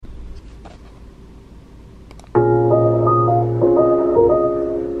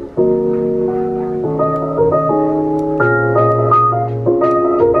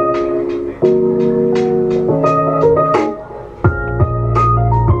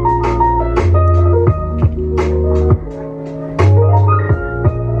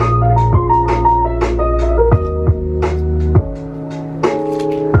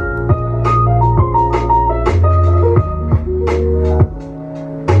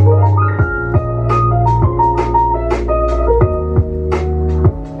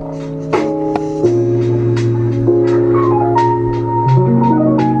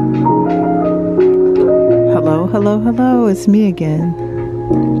Hello, it's me again.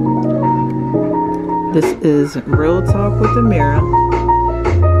 This is Real Talk with Amiri.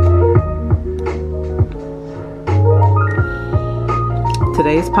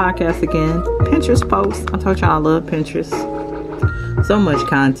 Today's podcast again, Pinterest post. I told y'all I love Pinterest. So much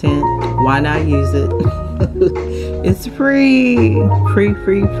content. Why not use it? It's free. Free.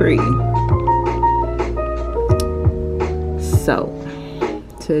 So,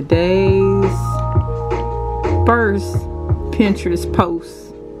 today's first Pinterest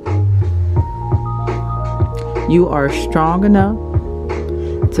post. You are strong enough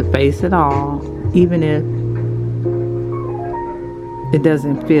to face it all, even if it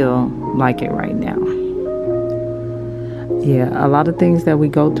doesn't feel like it right now. Yeah, a lot of things that we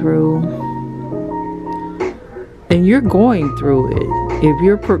go through, and you're going through it. If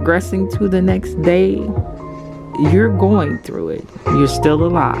you're progressing to the next day, you're going through it. You're still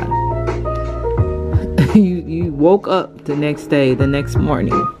alive. You woke up the next day, the next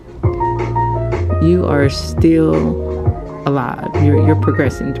morning. You are still alive. You're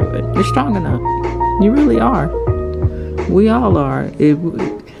progressing through it. You're strong enough. You really are. We all are. If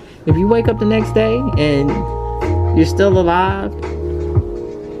you wake up the next day and you're still alive,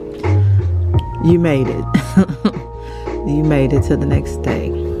 you made it. You made it to the next day.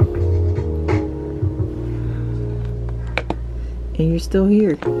 And you're still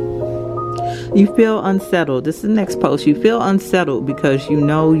here. You feel unsettled. This is the next post. You feel unsettled because you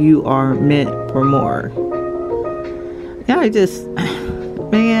know you are meant for more. Yeah, this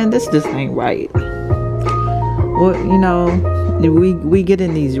just ain't right. Well, we get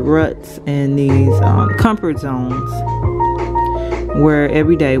in these ruts and these comfort zones where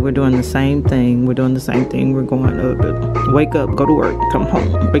every day we're doing the same thing. We're going to wake up, go to work, come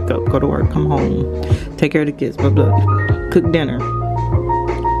home. Wake up, go to work, come home. Take care of the kids, blah, blah. Cook dinner.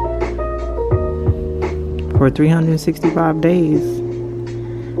 For 365 days,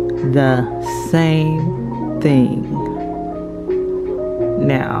 the same thing.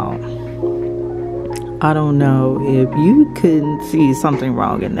 Now, I don't know if you couldn't see something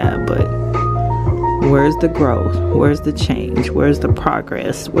wrong in that, but where's the growth? Where's the change? Where's the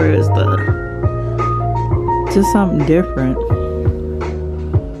progress? Where's just something different?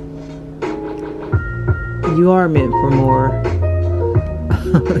 You are meant for more.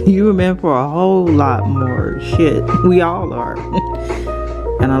 You were meant for a whole lot more shit. We all are.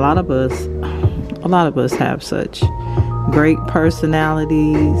 And a lot of us have such great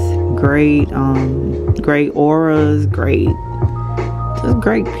personalities, great auras, great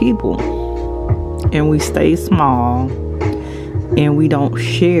people. And we stay small and we don't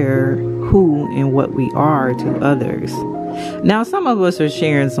share who and what we are to others. Now, some of us are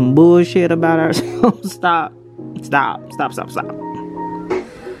sharing some bullshit about ourselves. Stop.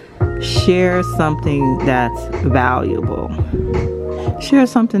 Share something that's valuable. Share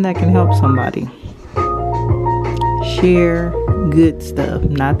something that can help somebody. Share good stuff,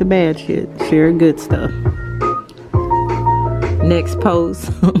 not the bad shit. Share good stuff. Next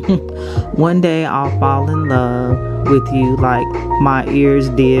post. One day I'll fall in love with you like my ears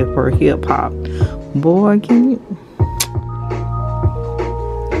did for hip hop. Boy, can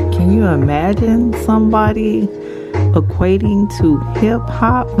you imagine somebody equating to hip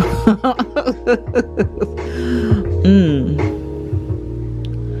hop?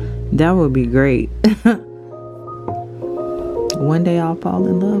 That would be great. One day I'll fall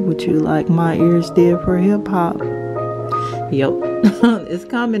in love with you like my ears did for hip hop. Yep. It's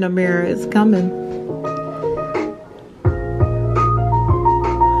coming, Amiri. It's coming.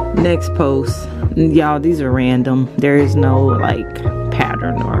 Next post. Y'all, these are random. There is no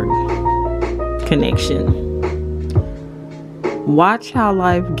pattern or connection. Watch how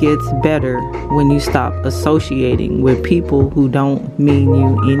life gets better when you stop associating with people who don't mean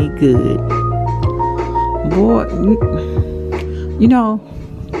you any good. Boy,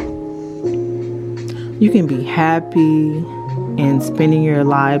 you can be happy and spending your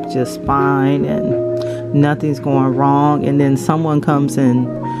life just fine and nothing's going wrong, and then someone comes and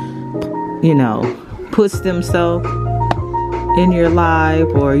puts themselves in your life,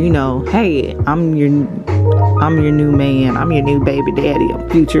 or hey, I'm your new man, I'm your new baby daddy, a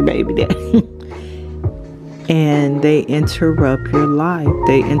future baby daddy. And they interrupt your life.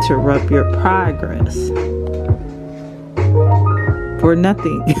 They interrupt your progress. For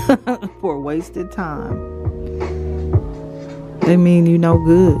nothing. For wasted time. They mean you no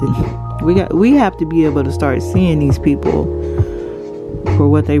good. We have to be able to start seeing these people for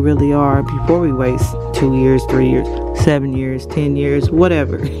what they really are before we waste 2 years, 3 years, 7 years, 10 years,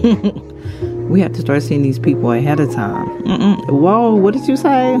 whatever. We have to start seeing these people ahead of time. Whoa, what did you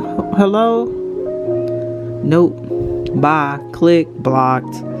say? Hello? Nope. Bye. Click.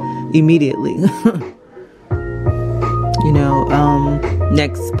 Blocked. Immediately. You know,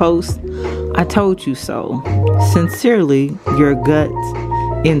 next post. I told you so. Sincerely, your gut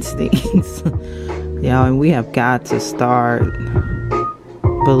instincts. Yeah, and we have got to start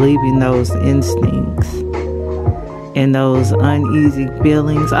believing those instincts and those uneasy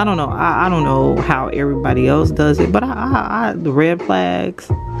feelings. I don't know. I don't know how everybody else does it, but I the red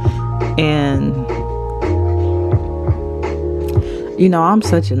flags. And you know, I'm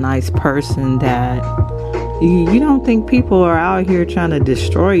such a nice person that you don't think people are out here trying to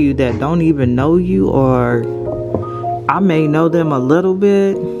destroy you that don't even know you, or I may know them a little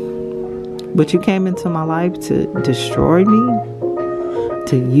bit, but you came into my life to destroy me,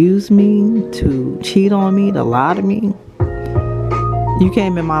 to use me, to cheat on me, to lie to me. You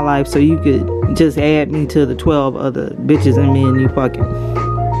came in my life so you could just add me to the 12 other bitches and men you fucking.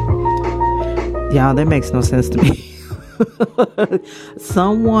 Y'all, that makes no sense to me.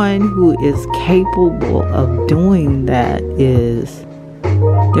 Someone who is capable of doing that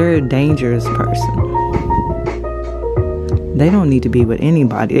they're a dangerous person. They don't need to be with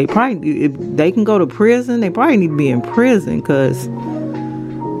anybody. They probably, if they can go to prison, they probably need to be in prison, because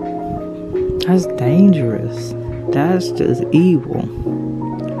that's dangerous. That's just evil.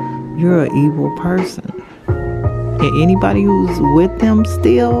 You're an evil person. And anybody who's with them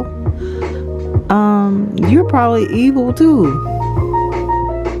still, you're probably evil too.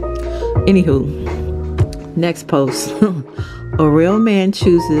 Anywho, next post. A real man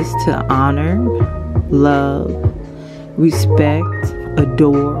chooses to honor, love, respect,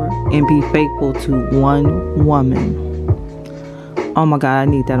 adore, and be faithful to one woman. Oh my God, I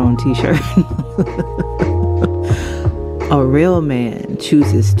need that on a t-shirt. A real man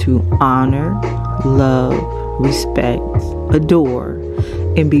chooses to honor, love, respect, adore,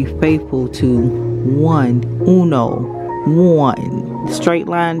 and be faithful to one straight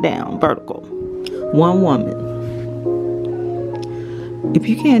line down, vertical, one woman. If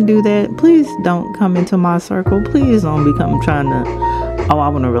you can't do that, please don't come into my circle. Please don't become trying to, oh, I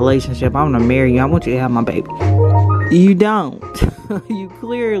want a relationship, I want to marry you, I want you to have my baby. You don't. You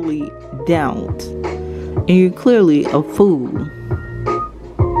clearly don't. And you're clearly a fool.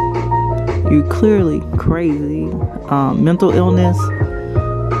 You're clearly crazy, mental illness,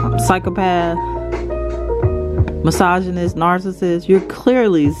 psychopath, misogynist, narcissist. You're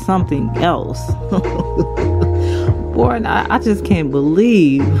clearly something else. Boy, I just can't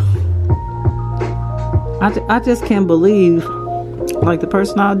believe. I just can't believe, like the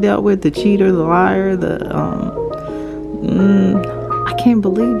person I dealt with, the cheater, the liar, I can't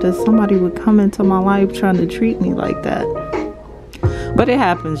believe that somebody would come into my life trying to treat me like that. But it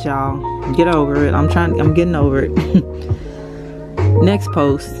happens, y'all. Get over it. I'm getting over it. Next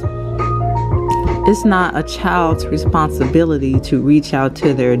post. It's not a child's responsibility to reach out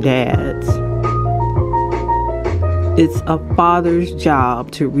to their dads. It's a father's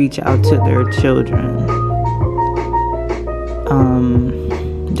job to reach out to their children.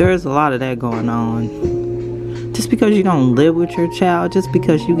 There's a lot of that going on. Just because you don't live with your child, just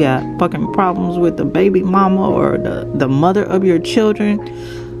because you got fucking problems with the baby mama or the mother of your children.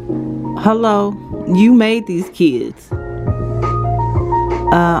 Hello, you made these kids.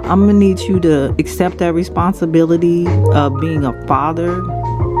 I'm gonna need you to accept that responsibility of being a father.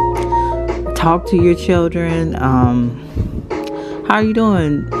 Talk to your children. How you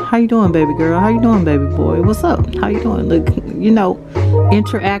doing? How you doing, baby girl? How you doing, baby boy? What's up? How you doing? Look,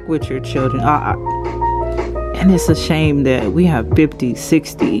 interact with your children. And it's a shame that we have 50,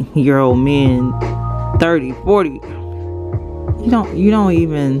 60-year-old men, 30, 40. You don't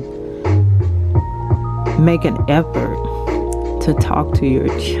even make an effort to talk to your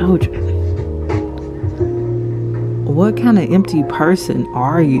children. What kind of empty person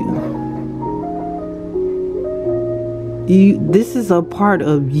are you? This is a part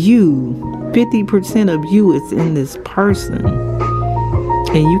of you. 50% of you is in this person.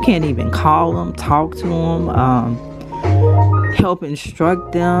 And you can't even call them, talk to them, help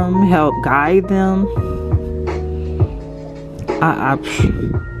instruct them, help guide them.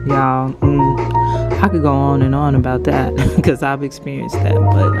 Y'all, I could go on and on about that because I've experienced that.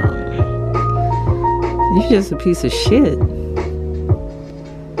 But you're just a piece of shit.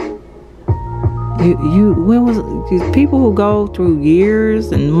 When was these people who go through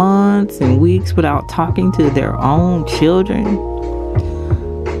years and months and weeks without talking to their own children?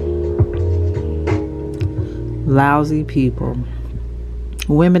 Lousy people.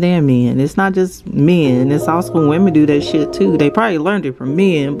 Women and men. It's not just men. It's also women do that shit too. They probably learned it from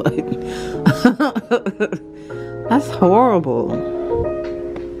men, but that's horrible.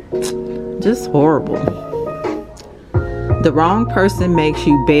 Just horrible. The wrong person makes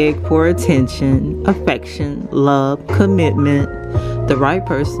you beg for attention, affection, love, commitment. The right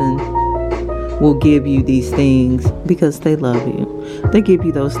person will give you these things because they love you. They give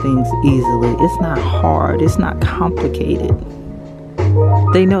you those things easily. It's not hard. It's not complicated.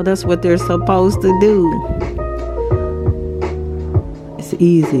 They know that's what they're supposed to do. It's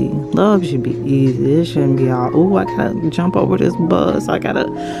easy. Love should be easy. It shouldn't be all, oh, I gotta jump over this bus. I gotta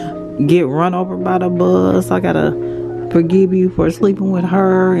get run over by the bus. I gotta forgive you for sleeping with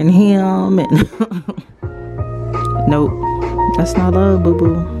her and him. And nope. That's not love,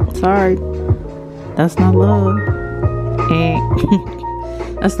 boo-boo. Sorry. That's not love.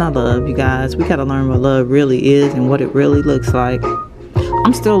 That's not love, you guys. We gotta learn what love really is and what it really looks like.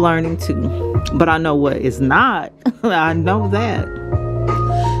 I'm still learning too, but I know what is not. I know that.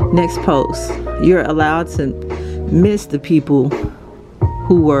 Next post. You're allowed to miss the people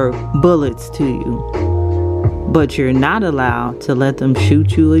who were bullets to you, but you're not allowed to let them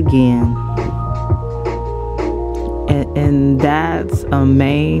shoot you again. And that's a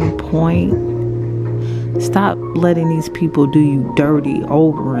main point. Stop letting these people do you dirty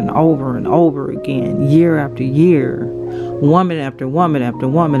over and over and over again, year after year, woman after woman after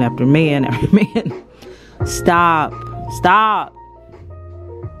woman after man after man. Stop.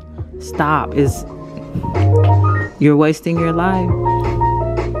 You're wasting your life.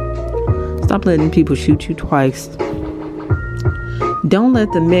 Stop letting people shoot you twice. Don't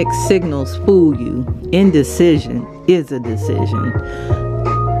let the mixed signals fool you. Indecision is a decision.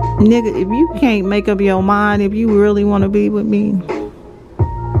 Nigga, if you can't make up your mind, if you really want to be with me,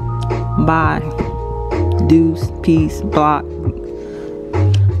 bye. Deuce, peace, block.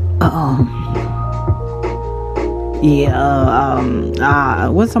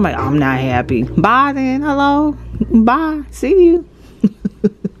 What's somebody? I'm not happy. Bye then. Hello. Bye. See you.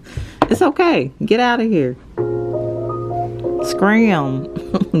 It's okay. Get out of here. Scram.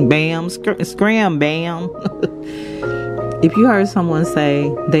 Bam. Scram. Bam. If you heard someone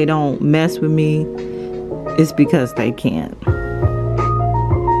say they don't mess with me, it's because they can't.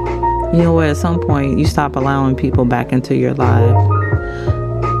 You know what? At some point, you stop allowing people back into your life.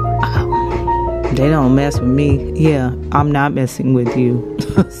 They don't mess with me. Yeah, I'm not messing with you.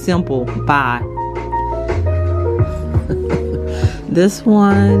 Simple. Bye. This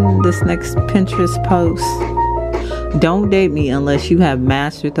next Pinterest post. Don't date me unless you have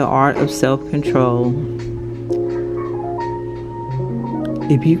mastered the art of self-control.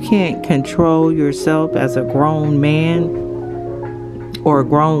 If you can't control yourself as a grown man or a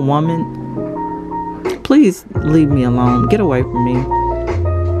grown woman, please leave me alone. Get away from me.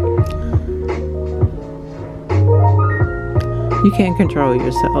 You can't control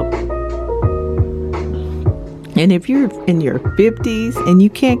yourself. And if you're in your 50s and you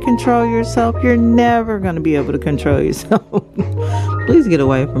can't control yourself, you're never going to be able to control yourself. Please get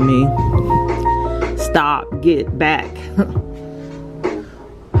away from me. Stop. Get back.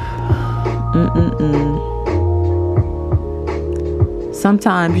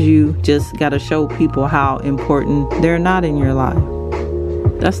 Sometimes you just gotta show people how important they're not in your life.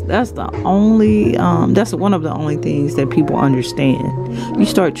 That's the only that's one of the only things that people understand. You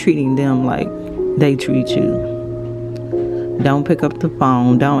start treating them like they treat you. Don't pick up the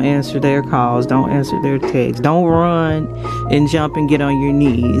phone. Don't answer their calls. Don't answer their texts. Don't run and jump and get on your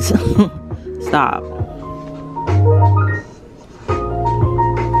knees. Stop.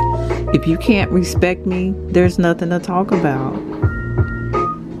 If you can't respect me, there's nothing to talk about.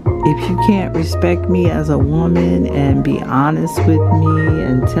 If you can't respect me as a woman and be honest with me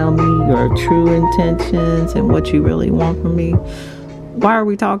and tell me your true intentions and what you really want from me, why are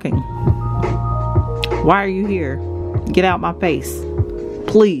we talking? Why are you here? Get out my face.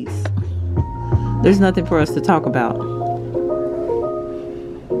 Please. There's nothing for us to talk about.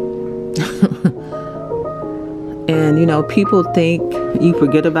 And, you know, people think you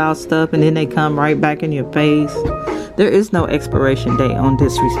forget about stuff and then they come right back in your face. There is no expiration date on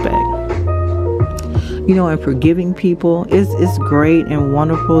disrespect. You know, and forgiving people is great and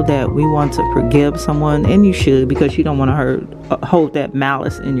wonderful that we want to forgive someone, and you should, because you don't want to hold that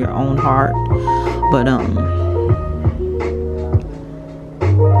malice in your own heart. But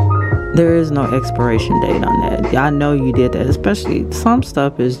there is no expiration date on that. I know you did that. Especially some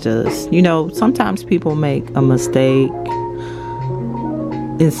stuff is just, you know, sometimes people make a mistake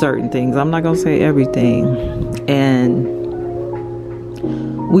in certain things. I'm not gonna say everything. And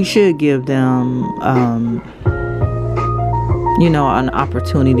we should give them, you know, an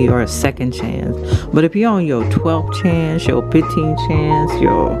opportunity or a second chance. But if you're on your 12th chance, your 15th chance,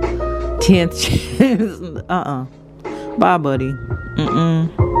 your 10th chance, bye, buddy.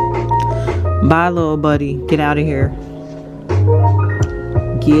 Bye, little buddy. Get out of here.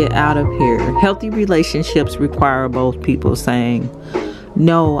 Get out of here. Healthy relationships require both people saying,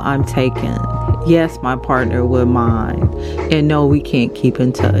 no, I'm taken. Yes, my partner would mind. And no, we can't keep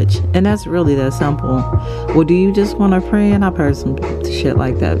in touch. And that's really that simple. Well, do you just want a friend? I've heard some shit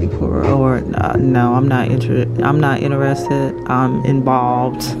like that before. Or no, I'm not interested. I'm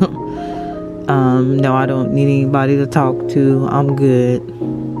involved. No, I don't need anybody to talk to. I'm good.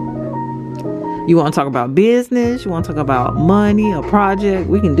 You want to talk about business? You want to talk about money, a project?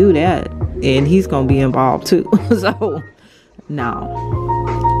 We can do that. And he's going to be involved too. So, no.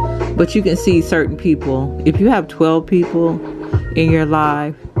 But you can see certain people. If you have 12 people in your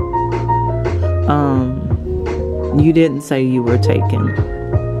life, you didn't say you were taken.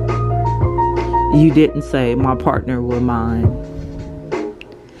 You didn't say my partner were mine.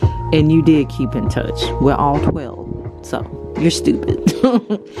 And you did keep in touch with all 12. So, you're stupid.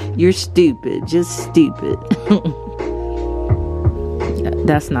 You're stupid. Just stupid.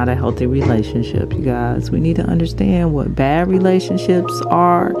 That's not a healthy relationship, you guys. We need to understand what bad relationships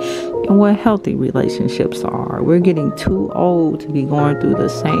are and what healthy relationships are. We're getting too old to be going through the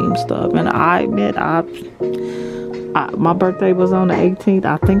same stuff. And I admit, my birthday was on the 18th.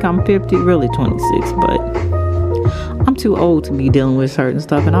 I think I'm 50, really 26, but I'm too old to be dealing with certain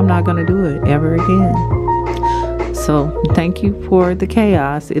stuff, and I'm not going to do it ever again. So thank you for the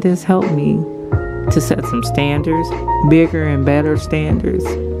chaos. It has helped me to set some standards, bigger and better standards,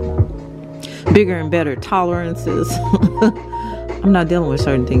 bigger and better tolerances. I'm not dealing with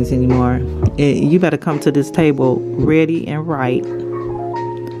certain things anymore. You better come to this table ready and right,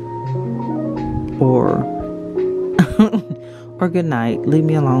 or good night. Leave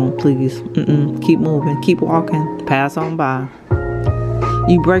me alone, please. Keep moving, keep walking, pass on by.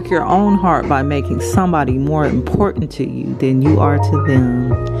 You break your own heart by making somebody more important to you than you are to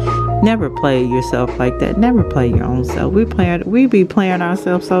them. Never play yourself like that. Never play your own self. We be playing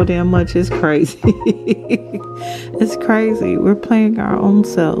ourselves so damn much. It's crazy. It's crazy. We're playing our own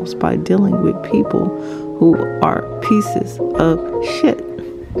selves by dealing with people who are pieces of shit.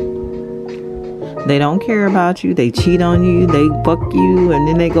 They don't care about you. They cheat on you. They fuck you, and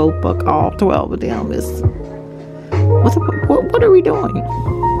then they go fuck all 12 of them. What are we doing?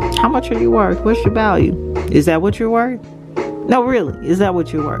 How much are you worth? What's your value? Is that what you're worth? No, really. Is that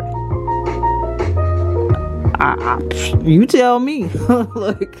what you're worth? You tell me.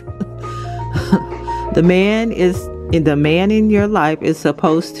 Look, the man in your life is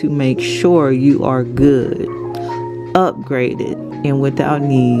supposed to make sure you are good, upgraded, and without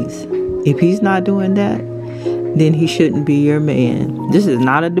needs. If he's not doing that, then he shouldn't be your man. This is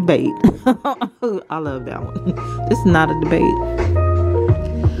not a debate. I love that one. This is not a debate.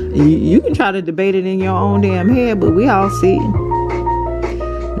 You can try to debate it in your own damn head, but we all see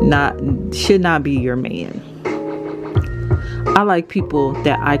should not be your man. I like people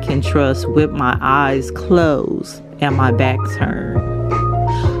that I can trust with my eyes closed and my back turned.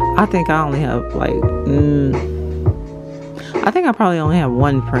 I think I only have I probably only have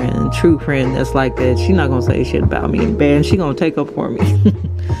one friend, true friend that's like that. She's not gonna say shit about me in bed, and she's gonna take up for me.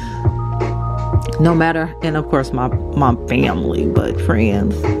 No matter, and of course my family, but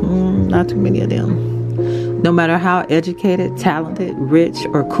friends, not too many of them. No matter how educated, talented, rich,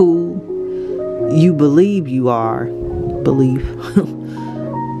 or cool you believe you are,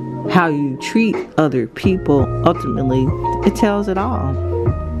 how you treat other people, ultimately, it tells it all.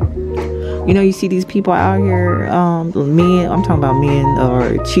 You know, you see these people out here, men, I'm talking about men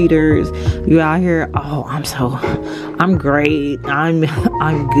or cheaters. You out here, I'm great. I'm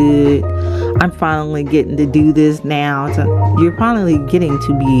good. I'm finally getting to do this now. So you're finally getting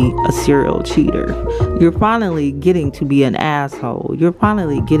to be a serial cheater. You're finally getting to be an asshole. You're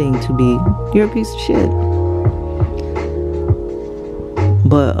finally getting to be, you're a piece of shit.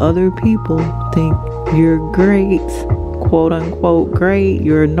 But other people think you're great. Quote unquote great,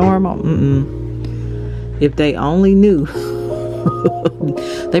 you're normal. If they only knew,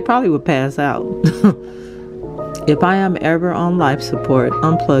 they probably would pass out. If I am ever on life support,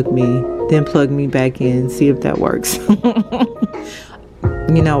 unplug me, then plug me back in, see if that works. You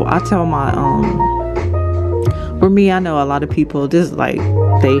know, I tell for me, I know a lot of people just like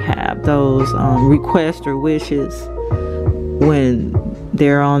they have those requests or wishes when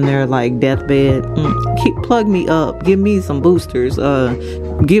they're on their like deathbed. Plug me up, give me some boosters,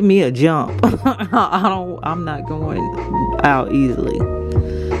 give me a jump. I'm not going out easily.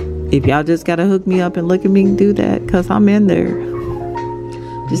 If y'all just gotta hook me up and look at me do that, cause I'm in there.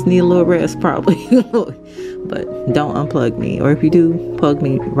 Just need a little rest probably. But don't unplug me, or if you do, plug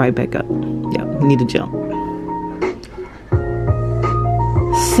me right back up. Yeah, you need a jump.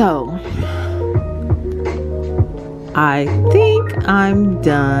 So I think I'm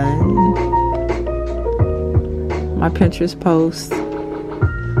done. My Pinterest post.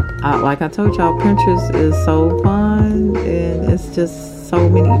 Like I told y'all, Pinterest is so fun, and it's just so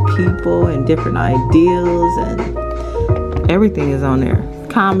many people and different ideas, and everything is on there.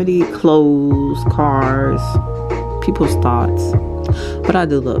 Comedy, clothes, cars, people's thoughts. But I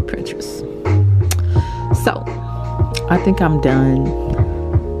do love Pinterest. So, I think I'm done.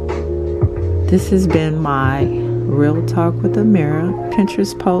 This has been my Real Talk with Amiri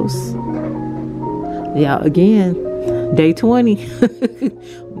Pinterest post. Yeah, again, day 20.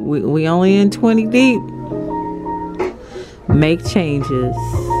 we only in 20 deep. Make changes.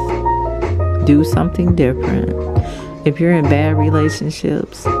 Do something different. If you're in bad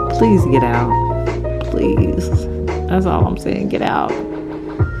relationships, please get out. Please. That's all I'm saying. Get out.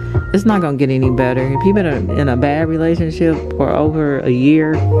 It's not going to get any better. If you've been in a bad relationship for over a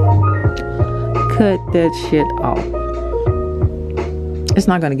year, cut that shit off. It's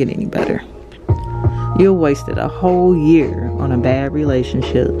not going to get any better. You wasted a whole year on a bad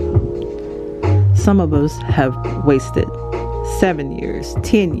relationship. Some of us have wasted 7 years,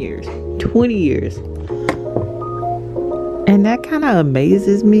 10 years, 20 years. And that kind of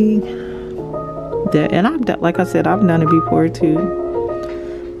amazes me. And like I said, I've done it before too.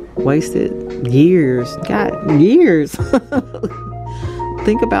 Wasted years. God, years.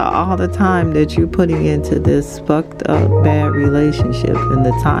 Think about all the time that you're putting into this fucked up bad relationship, and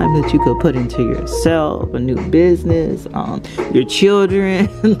the time that you could put into yourself, a new business, your children.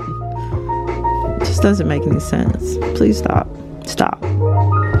 It just doesn't make any sense. Please stop.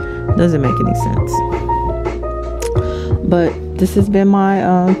 Doesn't make any sense. But this has been my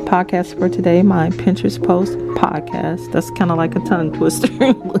podcast for today, my Pinterest post podcast. That's kind of like a tongue twister.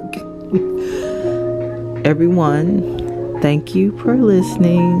 Look. Everyone, thank you for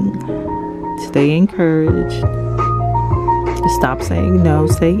listening. Stay encouraged. Stop saying no,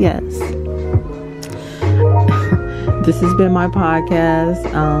 say yes. This has been my podcast.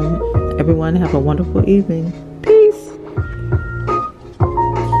 Everyone have a wonderful evening.